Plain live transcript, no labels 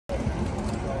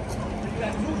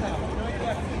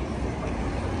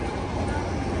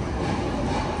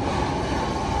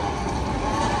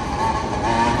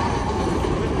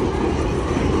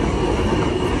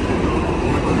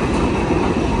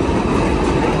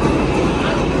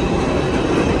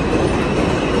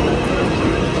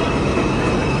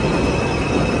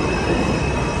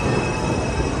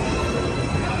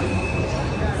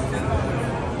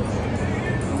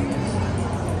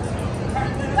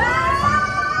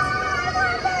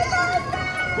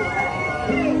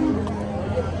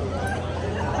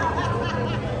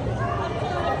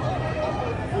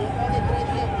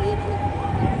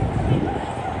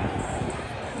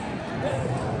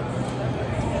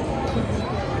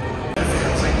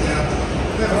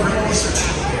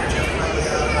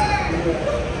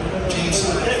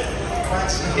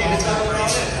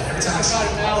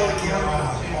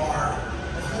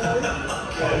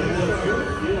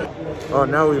Oh,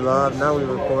 now we live. Now we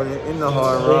recording in the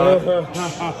Hard Rock.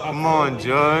 Come on,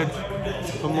 Judge.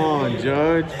 Come on,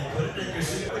 Judge.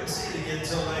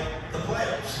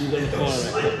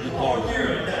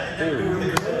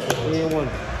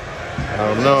 I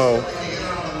don't know.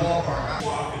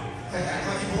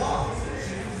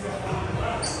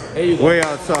 Way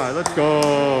outside. Let's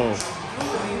go.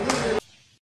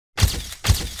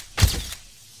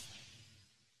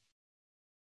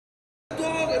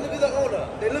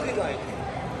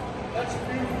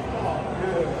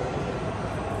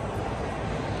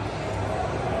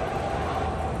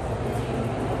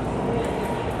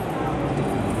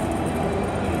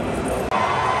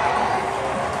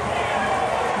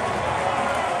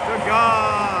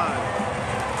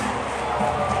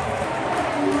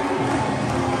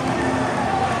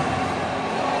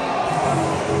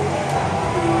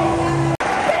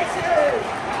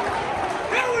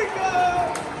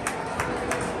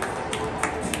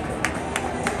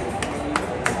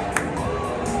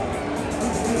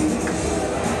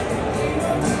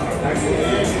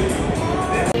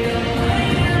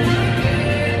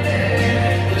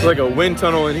 It's like a wind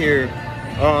tunnel in here.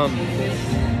 I'm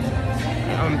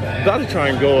about to try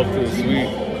and go up to the suite.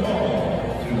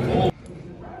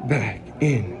 Back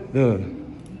in the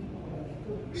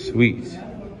suite.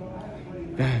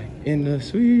 Back in the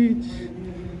suite.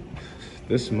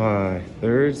 This is my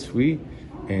third suite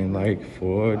in like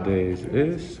 4 days.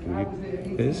 This suite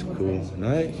is cool.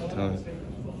 Nighttime.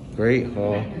 Great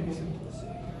hall.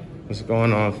 What's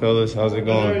going on, fellas? How's it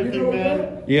going?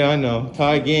 Yeah, I know.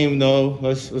 Tie game though.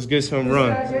 Let's get some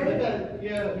runs.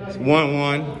 It's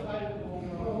 1-1.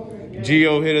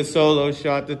 Gio hit a solo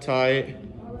shot to tie it.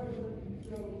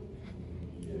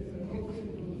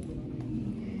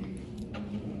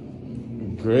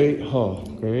 Great haul.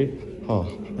 Great haul.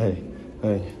 Hey,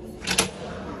 hey.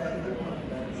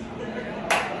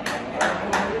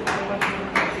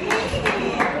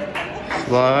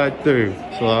 Slide through.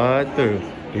 Slide through.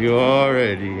 You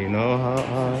already know how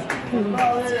hard.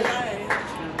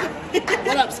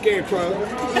 What up, Scarecrow?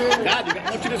 God, why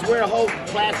don't you just wear a whole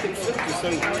plastic suit or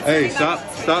something? Hey,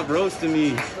 stop roasting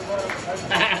me.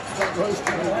 Stop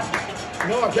roasting me.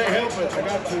 No, I can't help it. I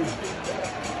got to.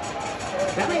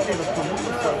 That ain't gonna come on.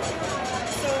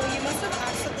 So you must have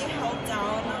accidentally held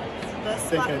down the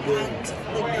spot I did.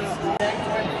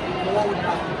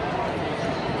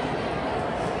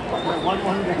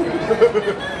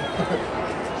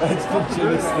 That's the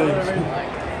chillest thing.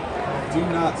 Do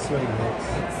not swing hits.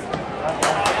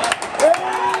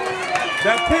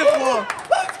 That pimp walk.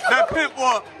 That pimp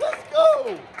walk. Let's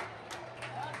go.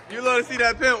 You love to see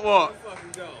that pimp walk.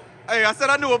 Hey, I said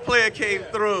I knew a player came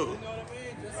through.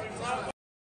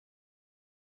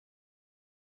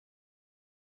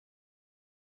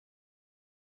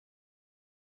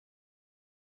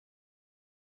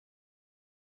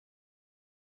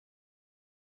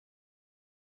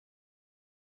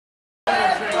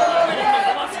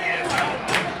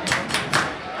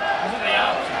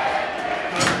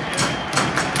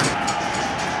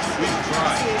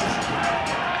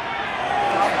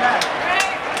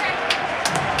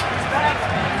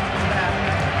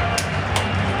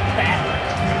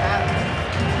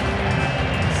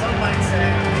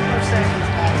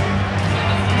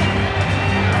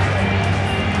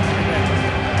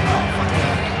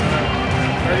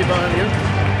 Ready behind you?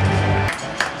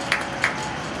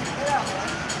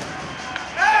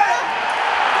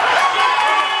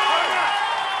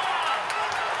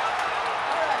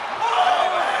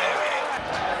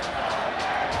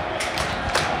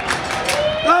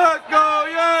 Let's go,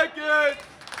 Yankees!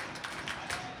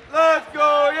 Let's go,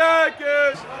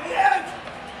 Yankees!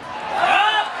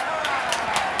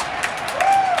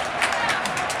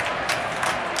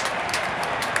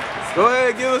 Go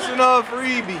ahead, give us another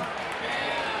freebie.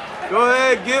 Go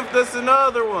ahead, gift us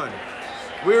another one.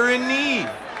 We're in need.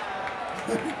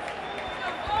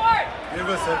 Give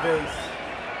us a base.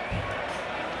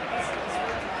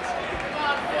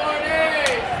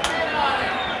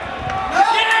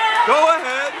 Go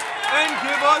ahead and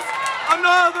give us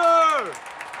another.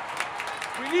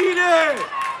 We need it.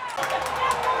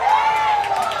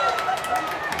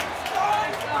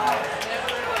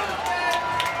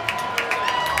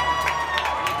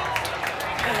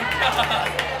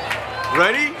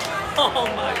 Ready? Oh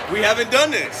my. We haven't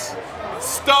done this.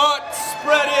 Start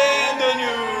spreading the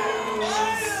news.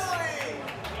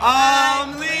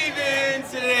 I'm leaving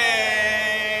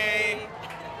today.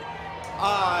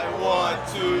 I want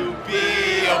to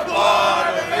be a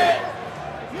part of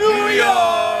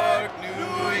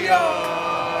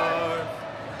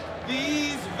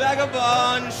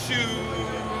vagabond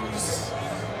shoes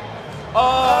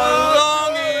are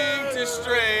longing to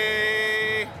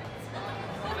stray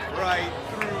right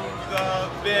through the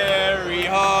very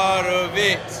heart of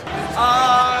it.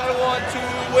 I want to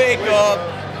wake up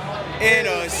in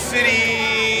a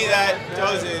city that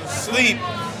doesn't sleep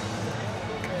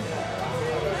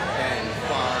and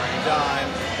find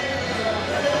I'm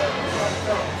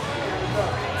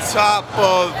top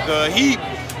of the heap.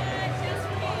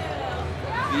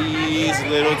 These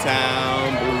little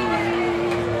town blues.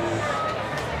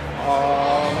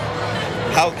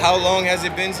 How long has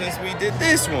it been since we did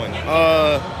this one?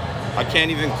 I can't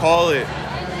even call it.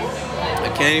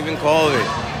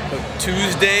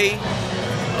 Tuesday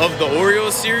of the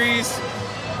Orioles series.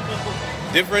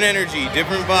 Different energy,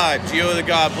 different vibe. Gio the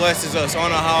God blesses us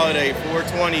on a holiday,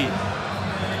 420.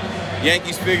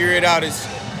 Yankees figure it out. It's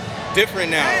different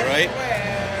now, right?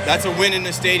 That's a win in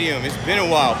the stadium. It's been a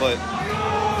while, but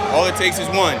all it takes is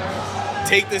one.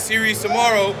 Take the series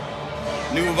tomorrow,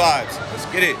 new vibes. Let's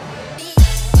get it.